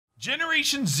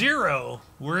Generation Zero.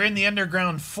 We're in the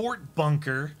underground fort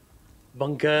bunker.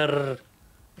 Bunker.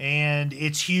 And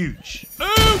it's huge.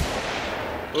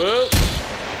 Whoa.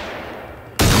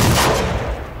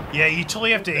 Yeah, you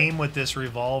totally have to aim with this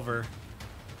revolver.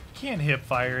 You can't hip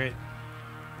fire it.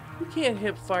 You can't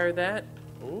hip fire that.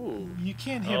 Ooh. You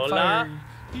can't hip fire.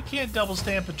 You can't double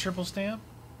stamp and triple stamp.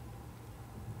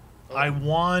 Oh. I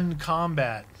won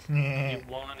combat. You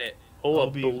won it. Oh,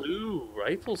 a blue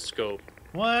rifle scope.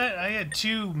 What? I had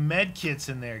 2 med kits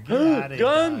in there. Get out of here.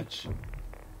 Gun.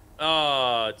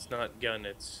 Oh, it's not gun.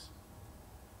 It's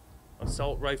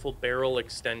assault rifle barrel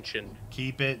extension.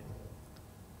 Keep it.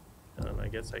 I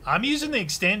guess I'm using the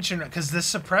extension because the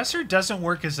suppressor doesn't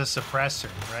work as a suppressor,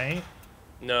 right?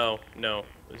 No,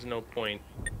 there's no point.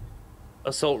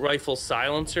 Assault rifle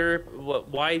silencer.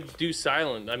 Why do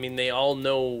silent? I mean, they all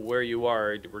know where you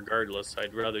are, regardless.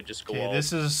 I'd rather just go. Okay,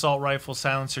 this is assault rifle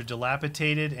silencer,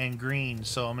 dilapidated and green.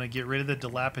 So I'm gonna get rid of the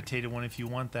dilapidated one if you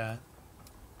want that.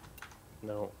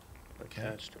 No,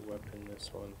 attached to weapon. This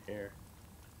one here.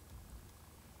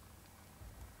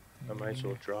 I might as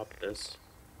well drop this.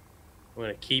 I'm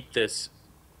gonna keep this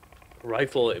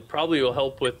rifle. It probably will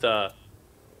help with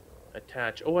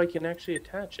attach. Oh, I can actually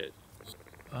attach it.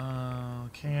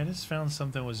 Okay, I just found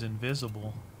something was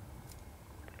invisible.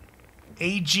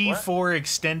 AG4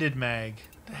 extended mag.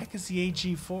 What the heck is the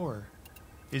AG4?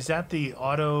 Is that the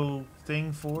auto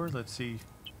thing for? Let's see.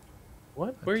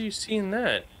 What? Where are you seeing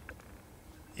that?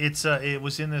 It's it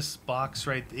was in this box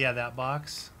right. Yeah, that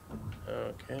box.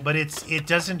 Okay. But it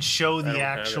doesn't show the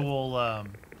actual.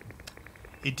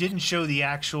 It didn't show the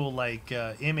actual like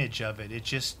image of it. It's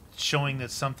just showing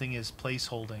that something is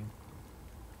placeholding.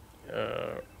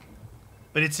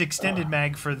 But it's extended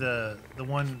mag for the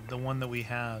one that we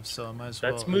have, so I might as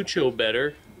well. That's mucho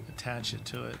better. Attach it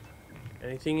to it.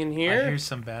 Anything in here? I hear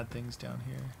some bad things down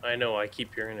here. I know. I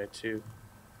keep hearing it too.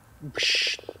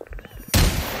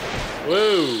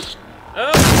 Whoa!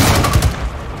 Oh!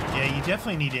 Yeah, you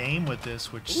definitely need to aim with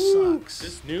this, which sucks.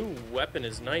 This new weapon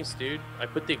is nice, dude. I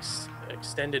put the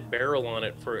extended barrel on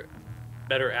it for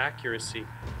better accuracy.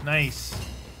 Nice.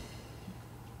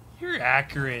 You're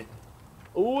accurate.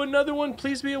 Oh, another one.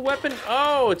 Please be a weapon.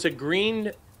 Oh, it's a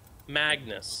green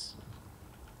Magnus.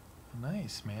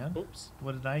 Nice, man. Oops.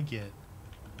 What did I get?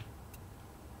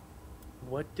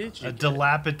 What did you get? A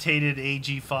dilapidated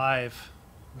AG5.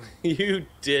 You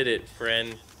did it,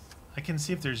 friend. I can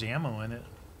see if there's ammo in it.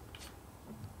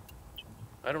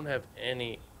 I don't have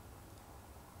any.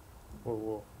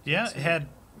 Whoa. Yeah, it had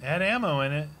ammo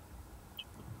in it.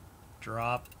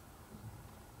 Drop.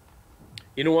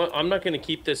 You know what? I'm not going to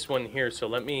keep this one here, so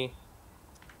let me...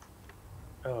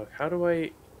 Oh, how do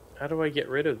I get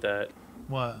rid of that?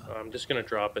 What? I'm just going to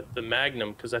drop it. The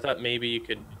Magnum, because I thought maybe you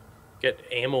could get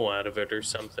ammo out of it or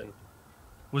something.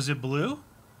 Was it blue?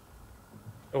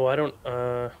 Oh, I don't...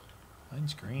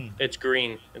 Mine's green. It's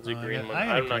green. It's a green one.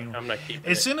 I'm not keeping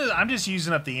it. As soon as I'm just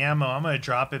using up the ammo, I'm going to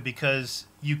drop it because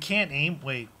you can't aim...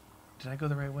 Wait, did I go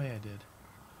the right way? I did.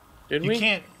 Did we?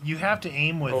 Can't. You have to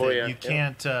aim with it. Yeah, you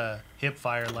can't hip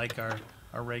fire like our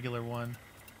regular one.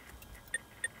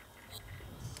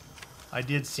 I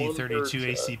did see 32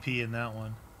 ACP in that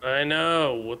one. I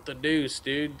know. What the deuce,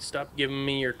 dude? Stop giving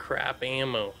me your crap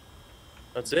ammo.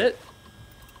 That's it?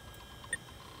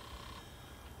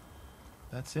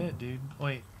 That's it, dude.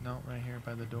 Wait, no, right here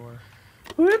by the door.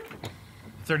 Whoop.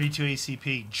 32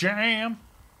 ACP. Jam!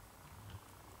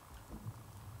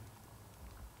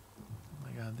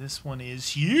 This one is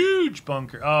huge,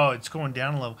 bunker. Oh, it's going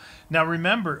down a level. Now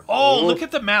remember, look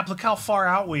at the map. Look how far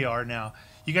out we are now.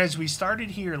 You guys, we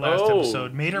started here last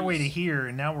episode, made our way to here,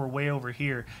 and now we're way over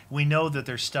here. We know that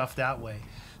there's stuff that way.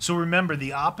 So remember,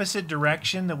 the opposite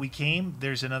direction that we came,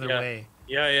 there's another way.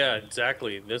 Yeah,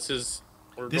 exactly. This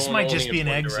might just be an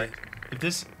exit. If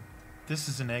this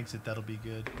is an exit, that'll be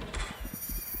good.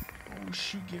 Oh,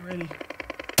 shoot, get ready.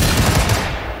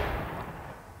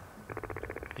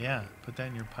 Yeah, put that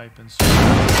in your pipe and...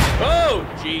 Oh,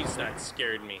 jeez, that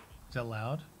scared me. Is that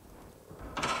loud?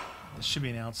 This should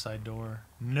be an outside door.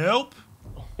 Nope.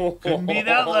 Couldn't be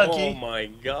that lucky. Oh, my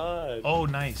God. Oh,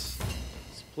 nice.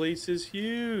 This place is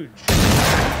huge.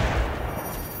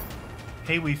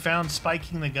 Hey, we found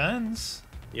spiking the guns.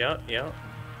 Yeah.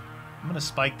 I'm going to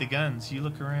spike the guns. You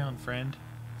look around, friend.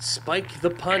 Spike the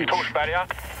punch. Torsberga.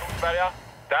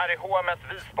 Det här är HMS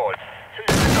Visborg. 10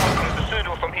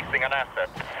 sydost om Hisinganäset.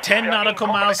 10 nautical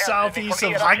miles southeast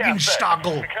of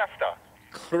Regenstagel.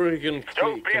 Jag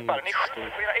upprepar, ni skjuter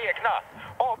på era egna.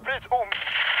 Avbryt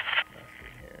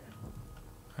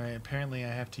Alright, apparently I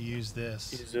have to use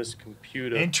this. Use this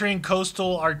computer. Entering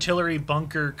coastal artillery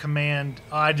bunker command.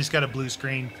 Oh, I just got a blue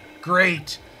screen.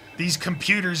 Great! These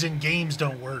computers in games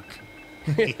don't work.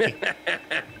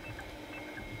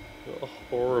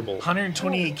 Horrible.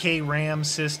 128K RAM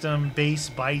system, base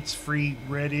bytes free,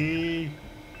 ready.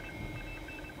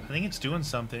 I think it's doing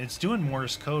something. It's doing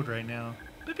Morse code right now.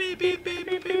 What's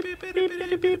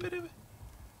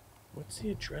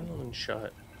the adrenaline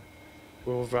shot?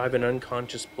 Will revive an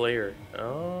unconscious player.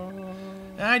 Oh.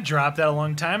 I dropped that a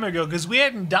long time ago because we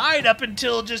hadn't died up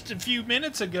until just a few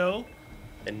minutes ago.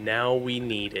 And now we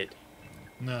need it.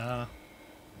 Nah.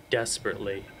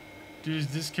 Desperately. Dude, is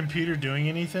this computer doing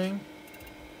anything?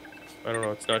 I don't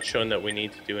know. It's not showing that we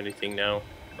need to do anything now.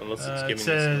 Unless it's giving it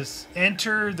says,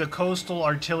 enter the coastal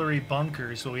artillery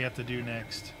bunker is what we have to do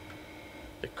next.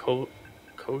 The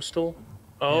coastal?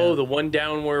 Oh, yeah. The one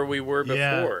down where we were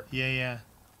before. Yeah.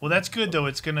 Well, that's good, though.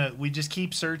 We just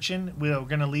keep searching. We're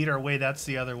going to lead our way. That's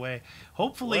the other way.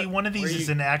 Hopefully, one of these is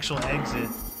an actual exit.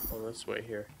 Oh, this way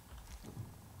here.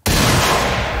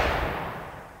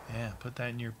 Yeah, put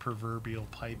that in your proverbial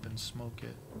pipe and smoke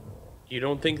it. You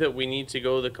don't think that we need to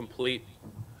go the complete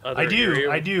other area?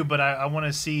 I do, but I want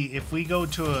to see if we go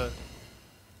to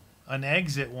an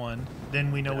exit one,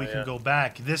 then we know we can go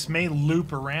back. This may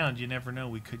loop around. You never know.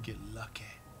 We could get lucky.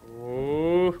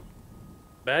 Ooh.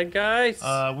 Bad guys?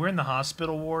 We're in the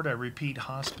hospital ward. I repeat,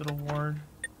 hospital ward.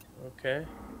 Okay.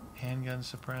 Handgun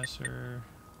suppressor.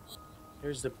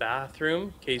 Here's the bathroom,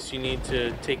 in case you need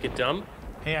to take a dump.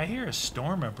 Hey, I hear a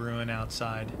storm a-brewing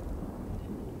outside.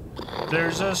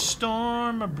 There's a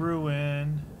storm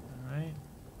a-brewing. Alright.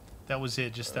 That was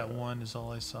it. Just that one is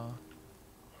all I saw.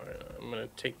 Alright, I'm gonna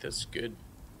take this good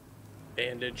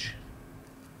bandage.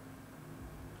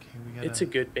 Okay, we got. It's a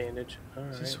good bandage.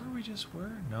 Alright. Is this where we just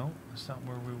were? No, that's not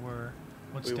where we were.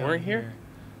 What's we down weren't here? here?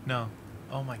 No.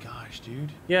 Oh my gosh,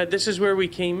 dude. Yeah, this is where we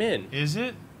came in. Is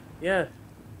it? Yeah.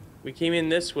 We came in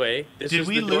this way. This Did is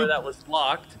we the door that was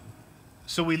locked.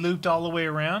 So we looped all the way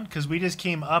around? Because we just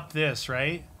came up this,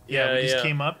 right? Yeah, we just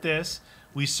came up this.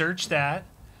 We searched that.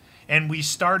 And we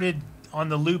started on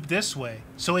the loop this way.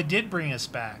 So it did bring us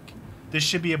back. This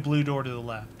should be a blue door to the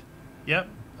left. Yep.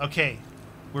 Okay.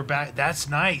 We're back. That's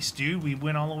nice, dude. We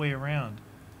went all the way around.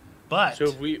 But...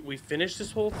 So we finished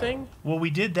this whole thing? Well, we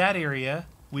did that area.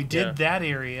 We did that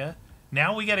area.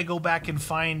 Now we got to go back and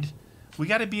find... We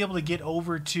got to be able to get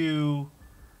over to...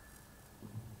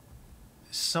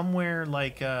 somewhere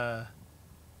like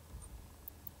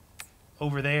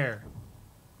over there.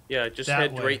 Yeah, just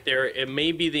head right there. It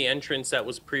may be the entrance that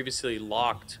was previously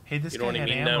locked. Hey, this you know guy what I had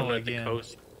mean? ammo Down at again. the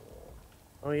coast.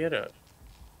 Oh, he had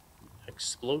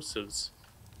explosives.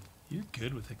 You're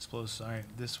good with explosives. All right,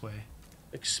 this way.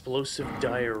 Explosive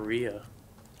diarrhea.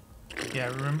 Yeah,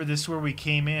 remember this is where we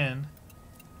came in.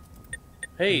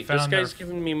 Hey, this guy's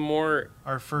giving me more.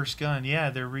 Our first gun. Yeah,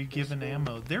 they're re-giving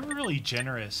ammo. They're really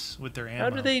generous with their ammo.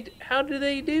 How do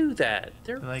they do that?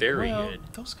 They're like, very well, good.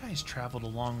 Those guys traveled a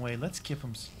long way. Let's give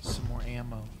them some more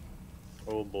ammo.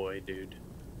 Oh boy, dude.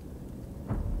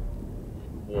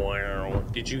 Wow.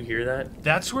 Did you hear that?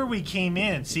 That's where we came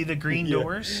in. See the green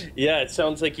doors? Yeah, it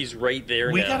sounds like he's right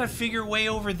there We now. gotta figure a way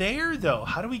over there, though.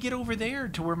 How do we get over there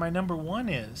to where my number 1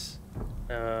 is?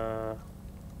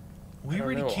 We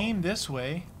already came this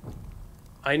way.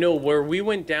 I know. Where we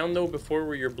went down, though, before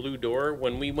where your blue door,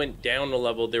 when we went down a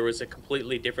level, there was a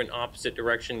completely different opposite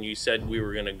direction you said we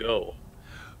were going to go.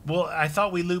 Well, I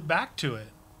thought we looped back to it.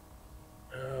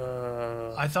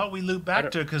 I thought we looped back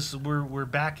to it because we're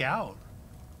back out.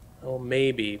 Oh,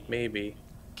 maybe.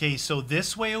 Okay, so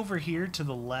this way over here to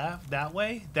the left, that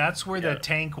way, that's where the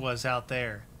tank was out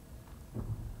there.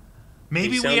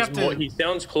 Maybe we have to... He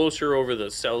sounds closer over the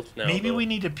south now. Maybe we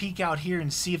need to peek out here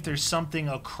and see if there's something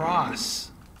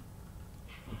across.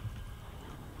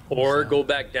 Or go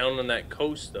back down on that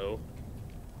coast, though.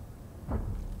 Oh,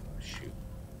 shoot.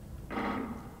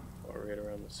 Or right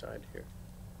around the side here.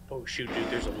 Oh, shoot, dude,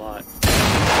 there's a lot.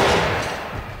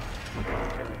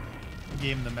 Okay.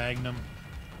 Gave him the Magnum.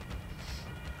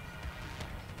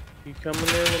 You coming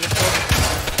there, little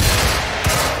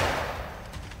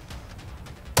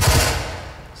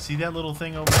See that little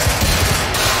thing over there?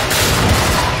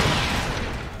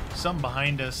 Something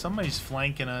behind us. Somebody's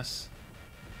flanking us.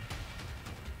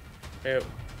 It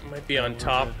might be on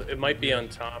top. It might be on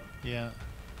top. Yeah.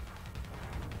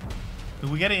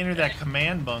 We got to enter that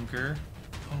command bunker.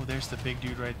 Oh, there's the big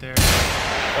dude right there.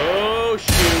 Oh,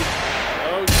 shoot.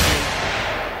 Oh, shoot.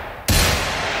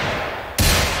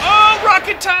 Oh,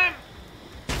 rocket time!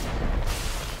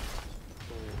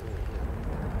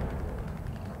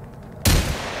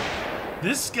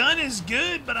 This gun is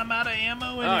good, but I'm out of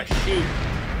ammo. Ah, shoot.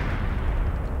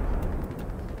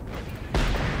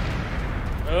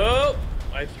 Oh,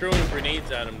 I threw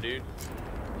grenades at him, dude.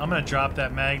 I'm gonna drop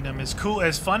that Magnum. As cool,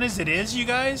 as fun as it is, you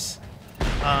guys.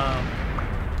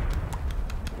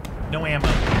 No ammo.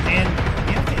 And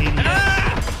we have the 80.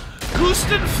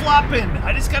 Gusten Floppen.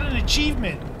 I just got an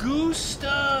achievement.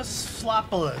 Gustas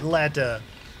Floppaletta.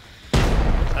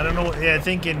 I don't know. I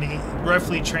think in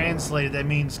roughly translated that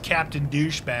means Captain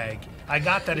Douchebag. I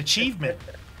got that achievement.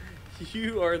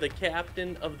 You are the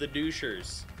captain of the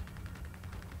douchers.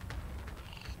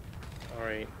 All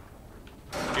right.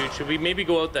 Dude, should we maybe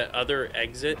go out that other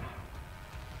exit?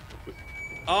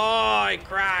 Oh, I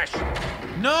crashed.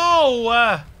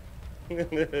 No!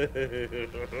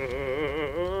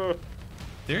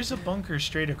 There's a bunker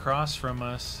straight across from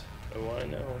us. Oh, I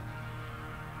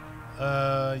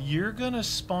know. You're gonna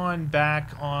spawn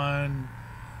back on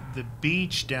the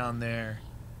beach down there.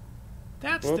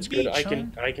 That's the beach,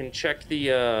 good. I can check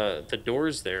the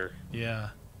doors there. Yeah.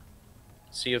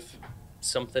 See if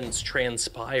something's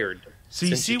transpired. So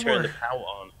you see where the power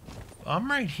on. I'm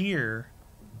right here.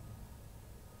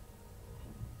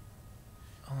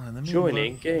 Hold on, let me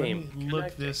Joining look, game. Let me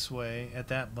look this way at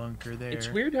that bunker there. It's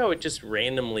weird how it just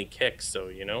randomly kicks, though.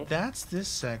 You know. That's this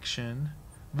section.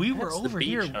 We were over beach,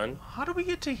 here. Hun. How do we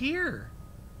get to here?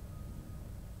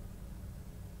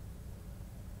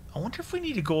 I wonder if we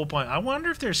need to go up on. I wonder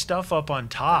if there's stuff up on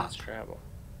top. Let's travel.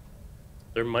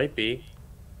 There might be.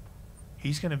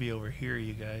 He's gonna be over here,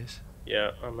 you guys.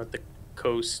 Yeah, I'm at the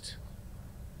coast.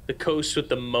 The coast with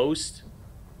the most.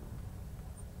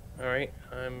 Alright,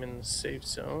 I'm in the safe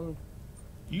zone.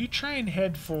 You try and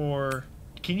head for...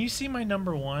 Can you see my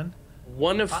number 1?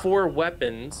 1 of 4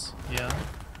 weapons. Yeah.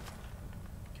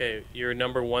 Okay, you're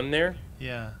number 1 there?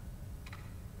 Yeah.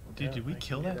 Dude, did we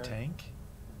kill that tank?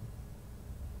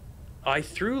 I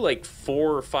threw like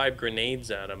 4 or 5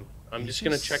 grenades at him. I'm just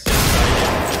gonna check that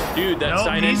side in. Dude, that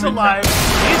side in. He's alive.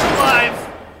 He's alive.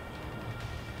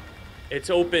 It's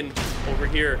open over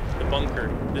here, the bunker.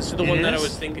 This is the one that I is?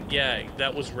 was thinking. Yeah,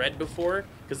 that was red before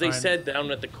because they said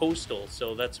down at the coastal,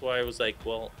 so that's why I was like,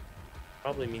 well,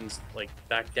 probably means like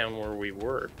back down where we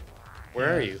were.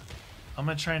 Where are you? I'm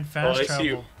gonna try and fast travel. I see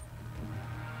you.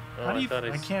 Oh, How do you?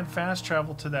 I can't fast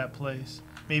travel to that place.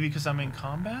 Maybe because I'm in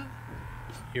combat.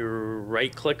 You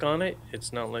right click on it.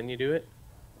 It's not letting you do it.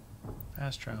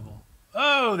 Fast travel.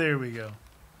 Oh, there we go.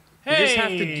 Hey!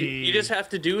 You just have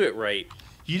to do it right.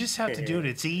 You just have to do it.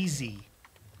 It's easy.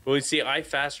 Well, you see, I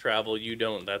fast travel. You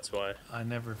don't. That's why. I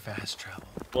never fast travel.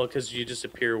 Well, because you just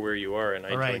appear where you are, and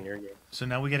I join your game. So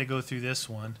now we got to go through this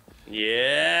one.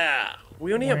 Yeah.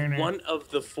 We only have 1 of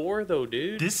the 4, though,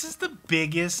 dude. This is the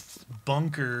biggest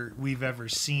bunker we've ever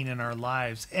seen in our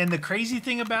lives. And the crazy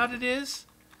thing about it is,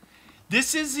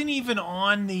 this isn't even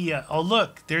on the... oh,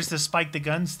 look. There's the spike the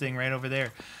guns thing right over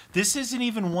there. This isn't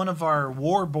even one of our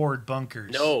warboard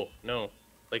bunkers. No.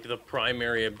 Like the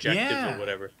primary objective or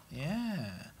whatever.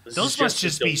 Yeah. This Those must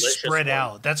just be spread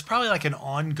out. That's probably like an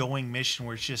ongoing mission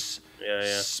where it's just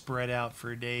spread out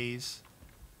for days.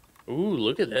 Ooh,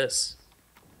 look at this.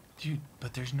 Dude,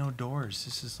 but there's no doors.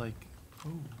 This is like...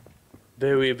 Ooh.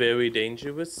 Very, very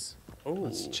dangerous. Oh,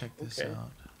 let's check this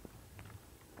out.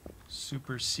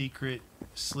 Super secret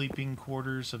sleeping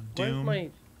quarters of doom.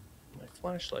 My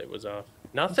flashlight was off.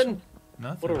 Nothing?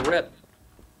 Nothing. What a rip.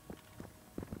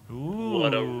 Ooh,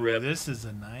 what a rip. This is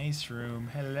a nice room.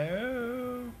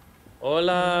 Hello.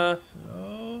 Hola.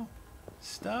 Hello.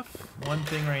 Stuff. One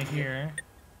thing right here.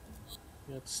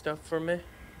 You got stuff for me?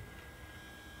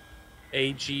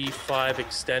 AG5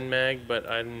 extend mag, but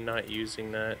I'm not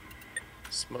using that.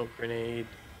 Smoke grenade.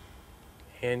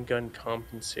 Handgun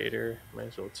compensator. Might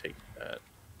as well take that.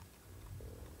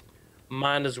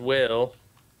 Might as well.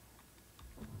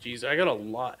 Jeez, I got a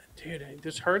lot. Dude,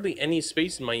 there's hardly any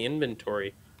space in my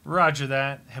inventory. Roger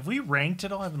that. Have we ranked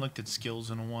at all? I haven't looked at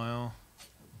skills in a while.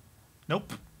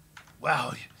 Nope.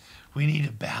 Wow. We need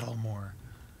to battle more.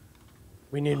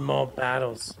 We need more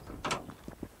battles.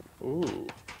 Ooh.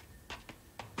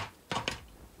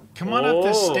 Come on up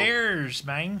the stairs,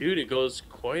 man. Dude, it goes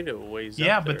quite a ways up.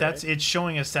 Yeah, but there, that's it's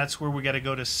showing us that's where we got to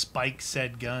go to spike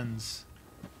said guns.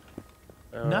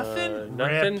 Nothing?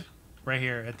 Nothing? Rip. Right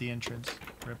here at the entrance.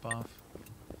 Rip off.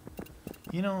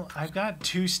 You know, I've got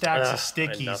 2 stacks of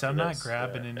stickies. I'm not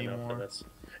grabbing anymore.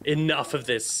 Enough of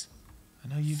this. I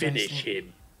know you Finish guys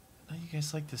him. I know you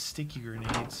guys like the sticky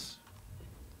grenades.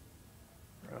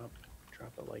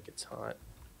 Drop it like it's hot.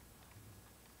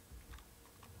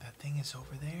 That thing is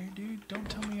over there, dude. Don't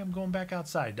tell me I'm going back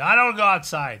outside. I don't go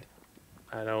outside.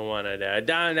 I don't want to do.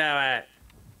 Don't do it.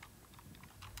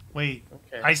 Wait.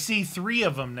 Okay. I see 3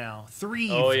 of them now.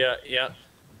 3. Oh, yeah.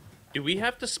 Do we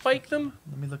have to spike them?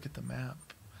 Let me look at the map.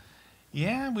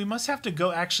 Yeah, we must have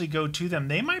to actually go to them.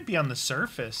 They might be on the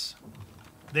surface.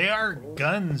 They are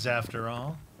guns, after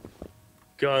all.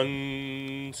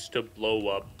 Guns to blow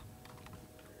up.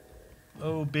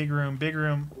 Oh, big room, big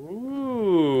room.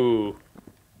 Ooh.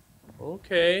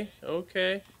 Okay,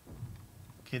 okay.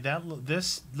 Okay,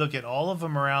 look at all of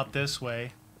them are out this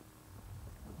way.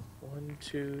 1,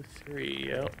 2, 3,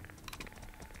 yep.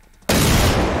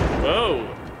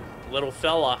 Whoa, little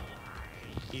fella.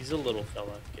 He's a little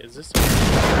fella. Is this?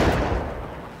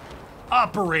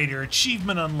 Operator,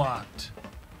 achievement unlocked.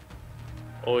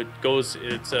 Oh,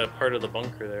 it's a part of the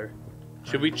bunker there.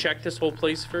 Should we check this whole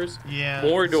place first? Yeah.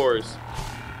 More doors.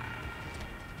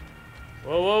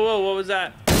 Whoa, whoa, whoa, what was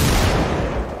that?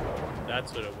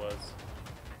 That's what it was.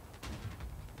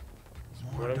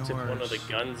 More What if doors. one of the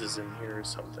guns is in here or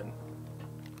something?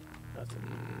 Nothing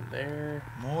there.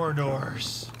 More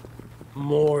doors.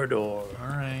 Mordor. All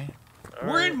right. All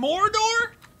We're right. in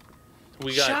Mordor?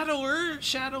 We got Shadow Earth,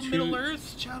 Shadow Middle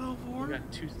Earth, Shadow of We War.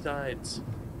 got 2 sides.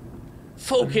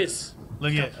 Focus.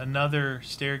 Look at another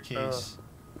staircase.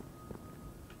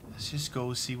 Let's just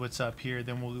go see what's up here.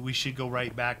 Then we should go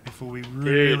right back before we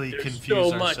really Dude, there's confuse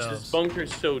so much. ourselves. This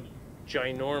bunker's so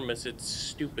ginormous. It's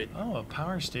stupid. Oh, a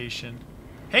power station.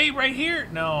 Hey, right here!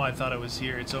 No, I thought it was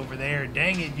here. It's over there.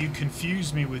 Dang it, you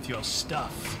confused me with your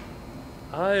stuff.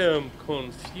 I am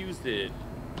confused.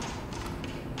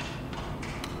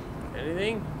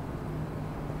 Anything?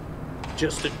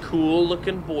 Just a cool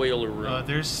looking boiler room.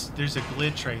 There's a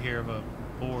glitch right here of a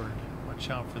board. Watch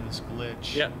out for this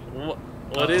glitch. Yeah.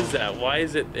 What is that? Why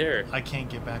is it there? I can't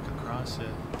get back across it.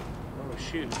 Oh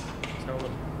shoot! Tell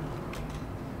them.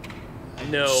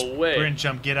 No way. Sprint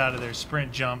jump, get out of there.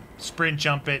 Sprint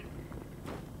jump it.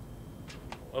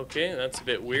 Okay, that's a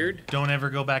bit weird. Don't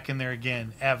ever go back in there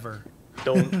again, ever.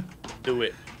 Don't do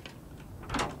it.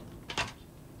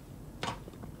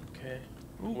 Okay.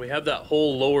 We have that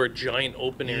whole lower giant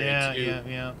open area too.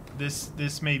 Yeah.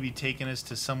 This may be taking us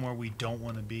to somewhere we don't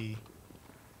want to be.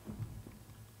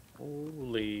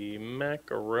 Holy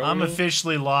macaroni. I'm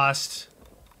officially lost.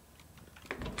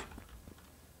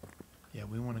 Yeah,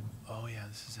 we want to... Oh, yeah,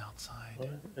 this is outside.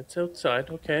 What? It's outside,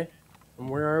 okay. And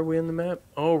where are we on the map?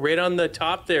 Oh, right on the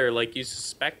top there, like you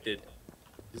suspected.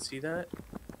 You see that?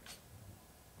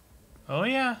 Oh,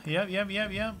 yeah.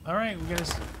 Yep. All right,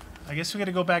 I guess we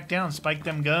gotta go back down. Spike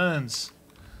them guns.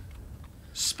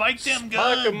 Spike them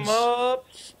guns! Spike 'em up!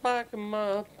 Spike 'em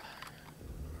up!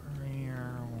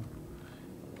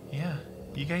 Yeah.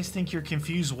 You guys think you're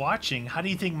confused watching. How do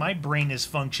you think my brain is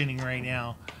functioning right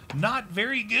now? Not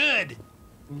very good.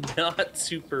 Not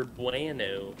super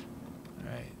bueno.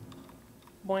 Alright.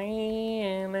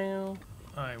 Bueno.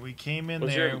 Alright, we came in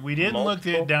Was there. there We didn't look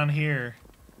multiple? down here.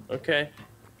 Okay.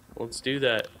 Let's do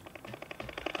that.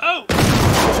 Oh!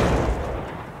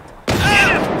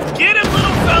 Get him! Get him,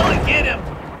 little fella! Get him!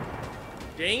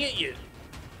 Dang it, you...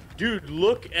 Dude,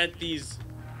 look at these...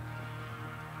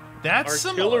 That's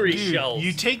artillery dude, shells.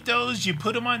 You take those, you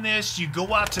put them on this, you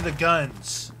go out to the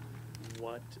guns.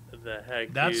 What the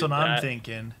heck, That's dude? what I'm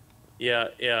thinking. Yeah.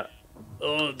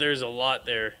 Oh, there's a lot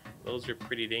there. Those are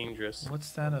pretty dangerous. What's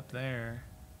that up there?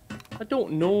 I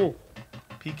don't know.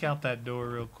 Peek out that door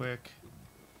real quick.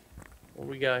 What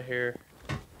we got here?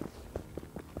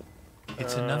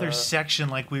 It's another section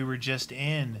like we were just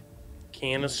in.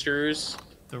 Canisters.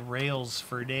 The rails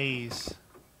for days.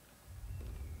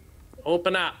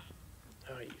 Open up.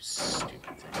 Oh, you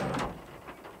stupid thing.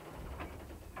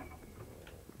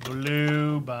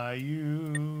 Blue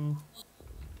Bayou.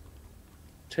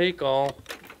 Take all.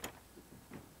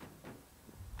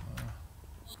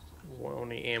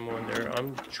 Only ammo in there.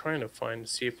 I'm trying to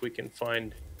see if we can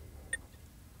find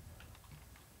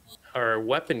our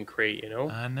weapon crate, you know?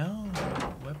 I know.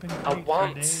 Weapon crate I for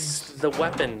want days. the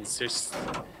weapons. There's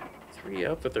 3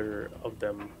 of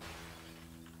them.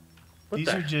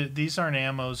 These aren't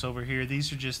ammos over here.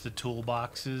 These are just the tool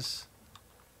boxes,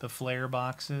 the flare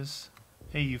boxes.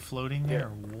 Hey, you floating there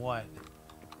or what?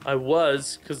 I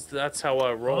was, because that's how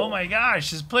I roll. Oh my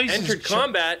gosh, this place Entered is...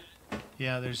 combat.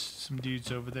 Yeah, there's some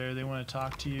dudes over there. They want to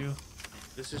talk to you.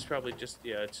 This is probably just,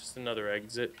 it's just another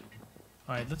exit.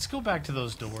 All right, let's go back to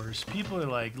those doors. People are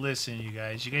like, listen, you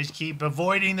guys keep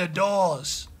avoiding the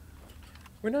doors.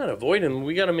 We're not avoiding them.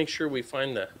 We got to make sure we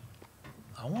find the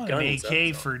I want guns an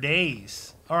AK for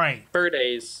days. All right.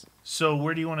 birdies. So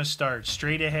where do you want to start?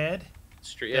 Straight ahead?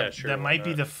 Straight, yeah, sure. That why might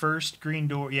be not? the first green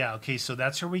door. Yeah, okay, so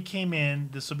that's where we came in.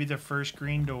 This will be the first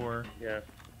green door. Yeah.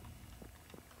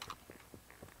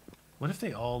 What if they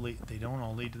don't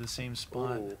all lead to the same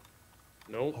spot? Ooh.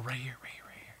 Nope. Oh, right here.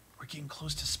 We're getting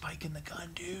close to spiking the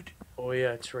gun, dude. Oh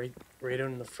yeah, it's right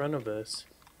in the front of us.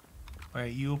 All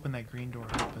right, you open that green door.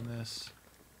 Open this.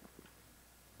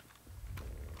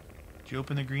 Did you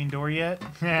open the green door yet?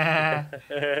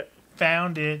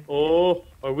 Found it. Oh,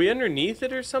 are we underneath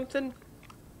it or something?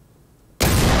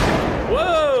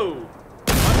 Whoa!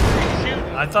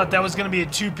 I thought that was going to be a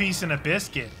two-piece and a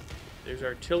biscuit. There's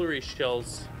artillery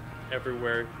shells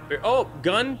everywhere. Oh,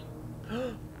 gun!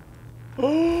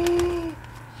 Oh!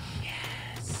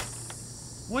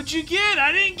 Yes! What'd you get?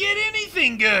 I didn't get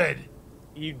anything good.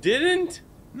 You didn't?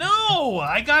 No,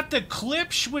 I got the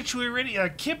Klipsch, which we already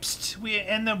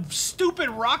and the stupid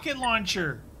rocket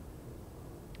launcher.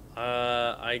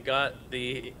 I got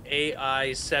the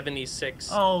AI-76.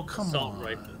 Oh, come assault on.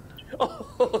 rifle.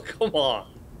 Oh, come on.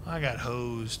 I got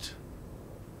hosed.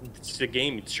 It's the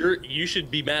game. Sure, you should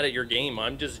be mad at your game.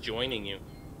 I'm just joining you.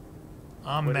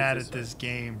 I'm What mad is at this this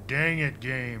game. Dang it,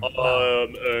 game.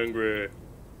 I'm angry.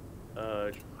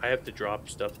 I have to drop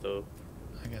stuff though.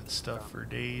 I got stuff for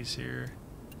days here.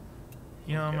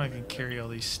 You know, I'm not gonna carry all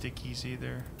these stickies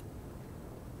either.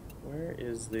 Where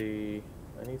is the?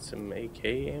 I need some AK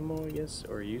ammo, I guess,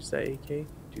 or use that AK.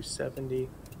 270.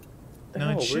 No,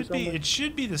 it should be. It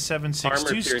should be the 7.62 armor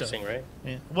stuff. piercing, right?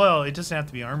 Yeah. Well, it doesn't have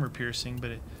to be armor piercing,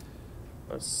 but it.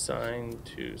 Assigned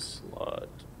to slot.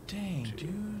 Dang,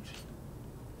 dude.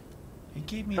 It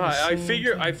gave me. No, The I same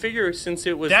figure. thing. I figure since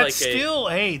it was That's like still.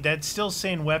 Hey, that's still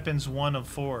saying weapons 1 of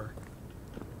 4.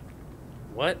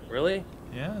 What? Really?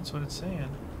 Yeah, that's what it's saying.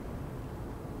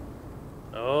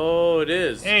 Oh, it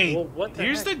is. Hey, well, what the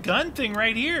here's heck? the gun thing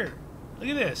right here. Look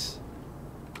at this.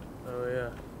 Oh yeah.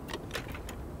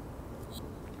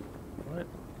 What?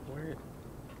 Where?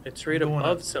 It's right I'm going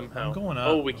above up. somehow. I'm going up.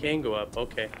 Oh, we can go up.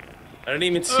 Okay. I don't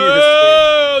even see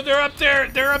Oh, they're up there.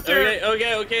 They're up there. this.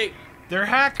 Okay. They're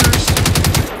hackers.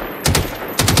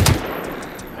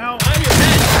 Ow. I'm your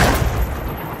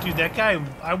head. Dude, that guy,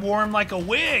 I wore him like a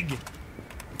wig.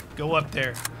 Go up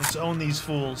there. Let's own these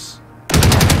fools.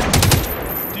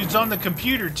 Dude's on the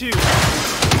computer, too.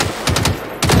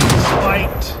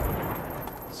 Spiked.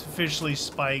 It's officially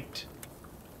spiked.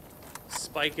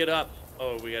 Spike it up.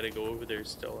 Oh, we gotta go over there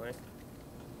still, eh?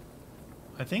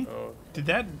 I think, Oh. did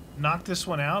that knock this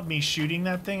one out? Me shooting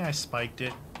that thing? I spiked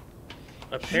it.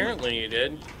 Apparently you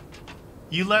did.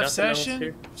 You left Nothing else session?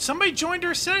 here? Somebody joined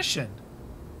our session.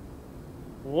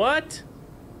 What?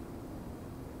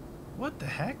 What the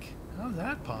heck? How's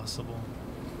that possible?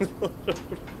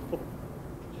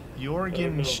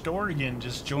 Jorgen Storgen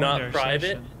just joined Not our private?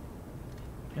 session.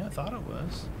 Yeah, I thought it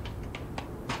was.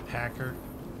 Hacker.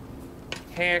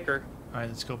 Hacker. Alright,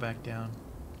 let's go back down.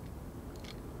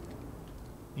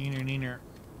 Neener.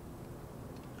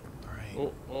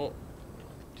 Alright. Oh.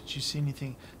 Did you see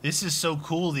anything? This is so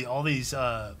cool, all these,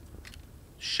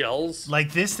 Shells?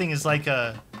 like this thing is like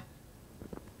a...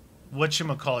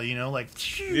 Whatchamacallit, you know? Like...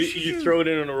 You throw it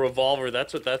in a revolver.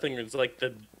 That's what that thing is. Like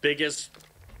the biggest...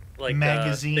 Like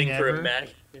magazine thing ever. for a mag.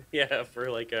 Yeah, for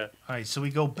like a. Alright, so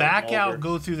we go back revolver. out,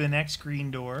 go through the next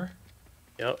green door.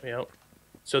 Yep.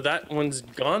 So that one's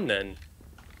gone then.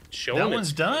 Showing That it's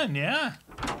one's done, yeah.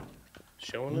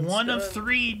 Showing it's 1 done. of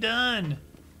 3 done.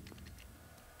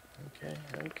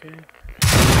 Okay.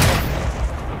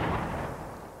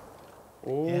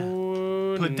 Yeah.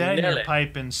 Oh, Put that in your Nelly.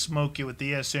 pipe and smoke it with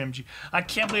the SMG. I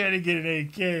can't believe I didn't get an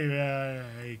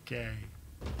AK.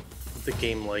 AK. The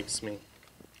game likes me.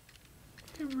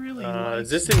 It really Is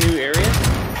this a new area?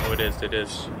 Oh, it is.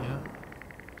 Yeah.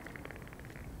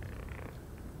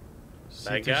 See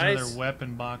Bye, if there's guys. another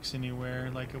weapon box anywhere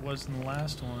like it was in the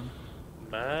last one.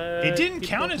 Bye, It didn't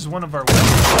people. count as one of our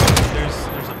weapons.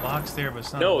 There's a box there, but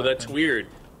it's not a No, weapon. that's weird.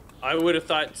 I would have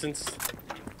thought since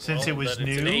It was that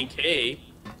new. it's an AK,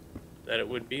 that it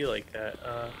would be like that.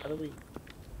 How do we?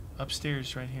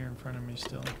 Upstairs right here in front of me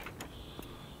still.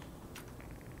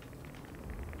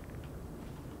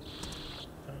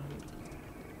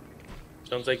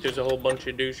 Sounds like there's a whole bunch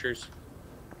of douchers.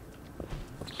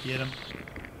 Get him.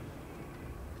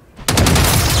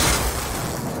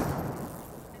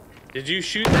 Did you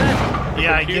shoot that? The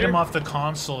Yeah, I get computer? him off the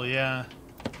console, yeah.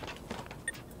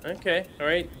 Okay, all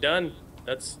right, done.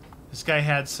 That's. This guy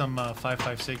had some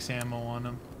 5.56 ammo on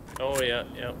him. Oh yeah.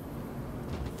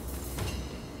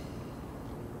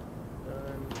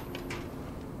 Done.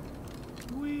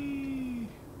 Whee!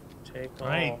 Take all.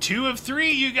 All right, 2 of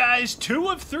 3, you guys. 2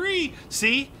 of 3.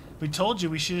 See? We told you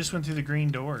we should have just went through the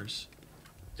green doors.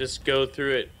 Just go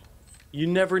through it. You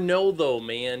never know though,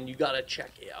 man. You gotta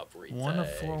check everything. 1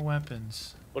 of 4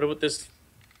 weapons. What about this?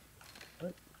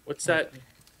 What's that?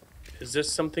 Is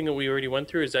this something that we already went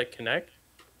through? Is that Connect?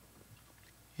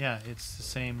 Yeah, it's the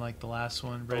same like the last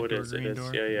one. Red Oh, it door, is. It green is.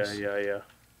 door.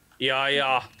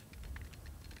 Yeah.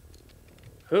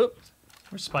 Hoop.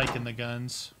 We're spiking the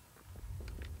guns.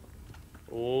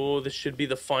 Oh, this should be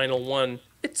the final one.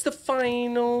 It's the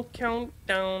final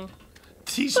countdown.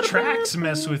 These tracks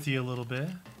mess with you a little bit.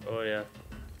 Oh, yeah.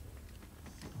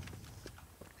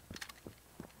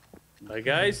 Bye,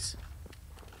 guys.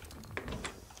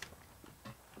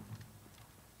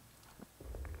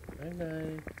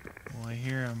 Bye-bye. Oh, I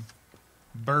hear him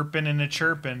burping and a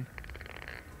chirping.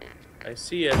 I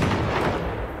see it.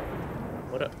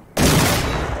 What up?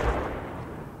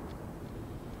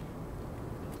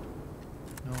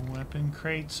 No weapon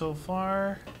crate so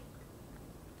far.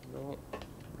 No.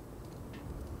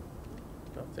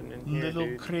 Nothing in here, Little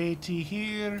dude. cratey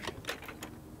here.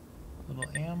 Little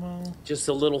ammo. Just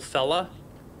a little fella.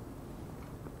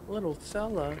 Little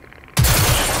fella.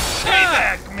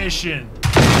 Payback mission.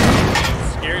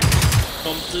 Scared.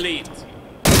 Complete.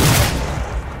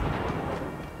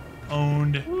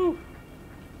 Owned. Woo.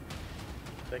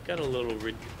 That got a little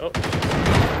oh.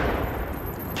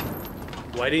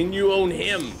 Why didn't you own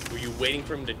him? Were you waiting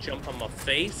for him to jump on my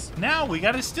face? Now we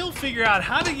got to still figure out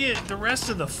how to get the rest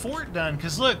of the fort done.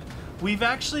 Because look, we've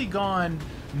actually gone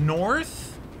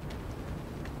north,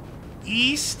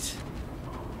 east,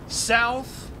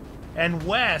 south, and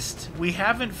west. We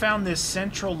haven't found this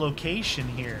central location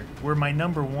here where my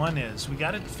number 1 is. We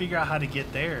got to figure out how to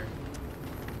get there.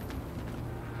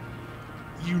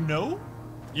 You know?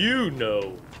 You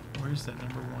know. Where's that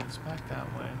number 1? It's back that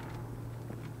way.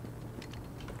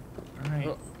 All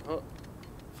right.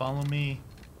 Follow me.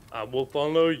 I will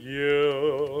follow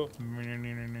you.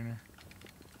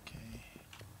 Okay.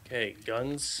 Okay,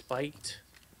 guns spiked.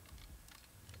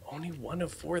 Only 1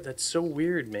 of 4. That's so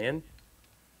weird, man.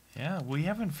 Yeah, we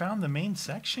haven't found the main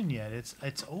section yet. It's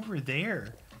over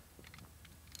there.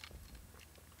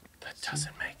 That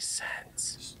doesn't make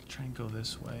sense. Just try and go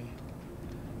this way.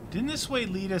 Didn't this way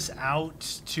lead us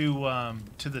out to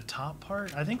the top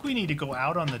part? I think we need to go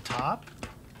out on the top.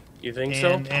 You think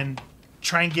so? And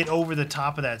try and get over the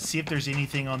top of that. See if there's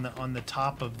anything on the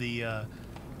top of the A on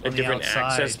the different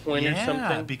outside. access point or something?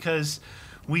 Yeah, because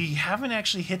we haven't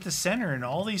actually hit the center, and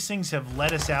all these things have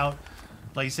led us out,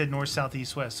 like I said, north, south,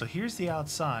 east, west. So here's the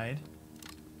outside.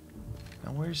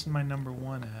 Now where's my number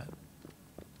 1 at?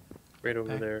 Right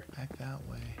over there. Back that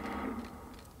way.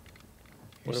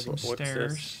 What Here's some about- what's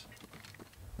stairs. this?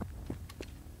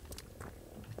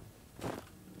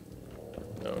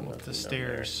 No, Up nothing the down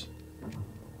stairs.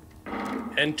 there.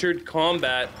 Entered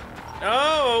combat.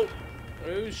 Oh!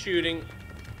 Who's shooting?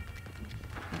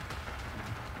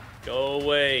 Go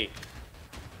away.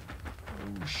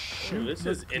 Shoot, this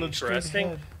is look straight interesting.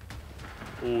 ahead.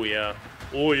 Oh, yeah.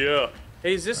 Oh, yeah.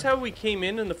 Hey, is this how we came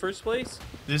in the first place?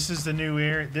 This is the new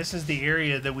area. This is the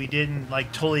area that we didn't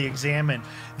like totally examine.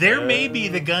 There may be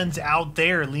the guns out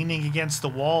there leaning against the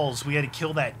walls. We had to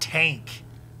kill that tank.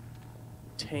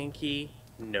 Tanky,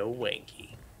 no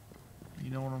wanky. You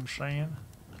know what I'm saying?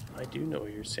 I do know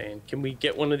what you're saying. Can we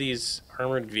get one of these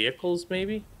armored vehicles,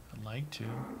 maybe? I'd like to.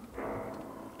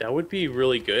 That would be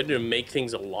really good and make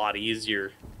things a lot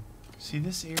easier. See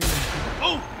this area?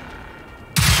 Oh!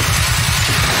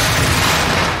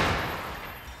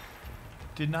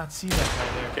 Did not see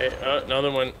that guy there. Okay,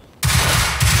 another one.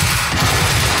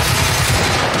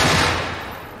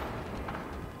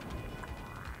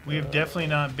 We have definitely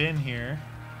not been here.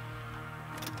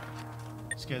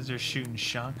 These guys are shooting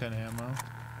shotgun ammo.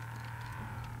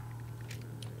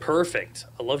 Perfect.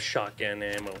 I love shotgun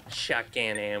ammo.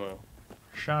 Shotgun ammo.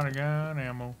 Shotgun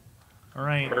ammo. All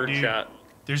right, Bird dude. shot.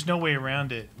 There's no way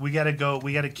around it. We gotta go.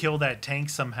 We gotta kill that tank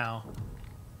somehow.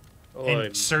 Oy,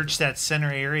 And search that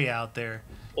center area out there.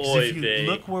 'Cause oy if you vey.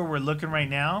 look where we're looking right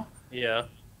now, Yeah.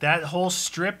 that whole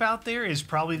strip out there is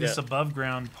probably this Yeah. above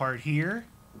ground part here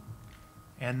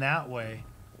and that way.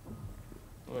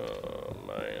 Oh,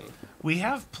 man. We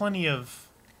have plenty of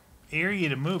area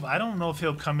to move. I don't know if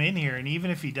he'll come in here, and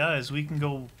even if he does, we can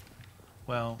go.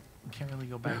 Well, we can't really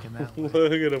go back in that way.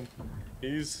 Look at him.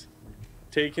 He's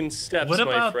taking steps, What my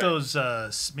about friend.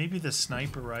 those? Maybe the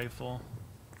sniper rifle.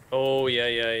 Oh, yeah,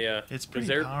 yeah, yeah. It's Is pretty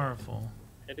there- powerful.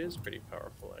 It is pretty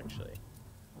powerful, actually.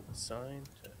 Assigned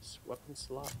to weapon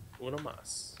slot uno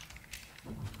más.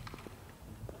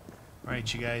 All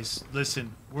right, you guys,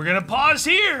 listen. We're gonna pause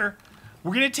here.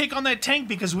 We're gonna take on that tank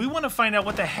because we want to find out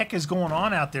what the heck is going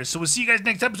on out there. So we'll see you guys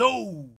next episode.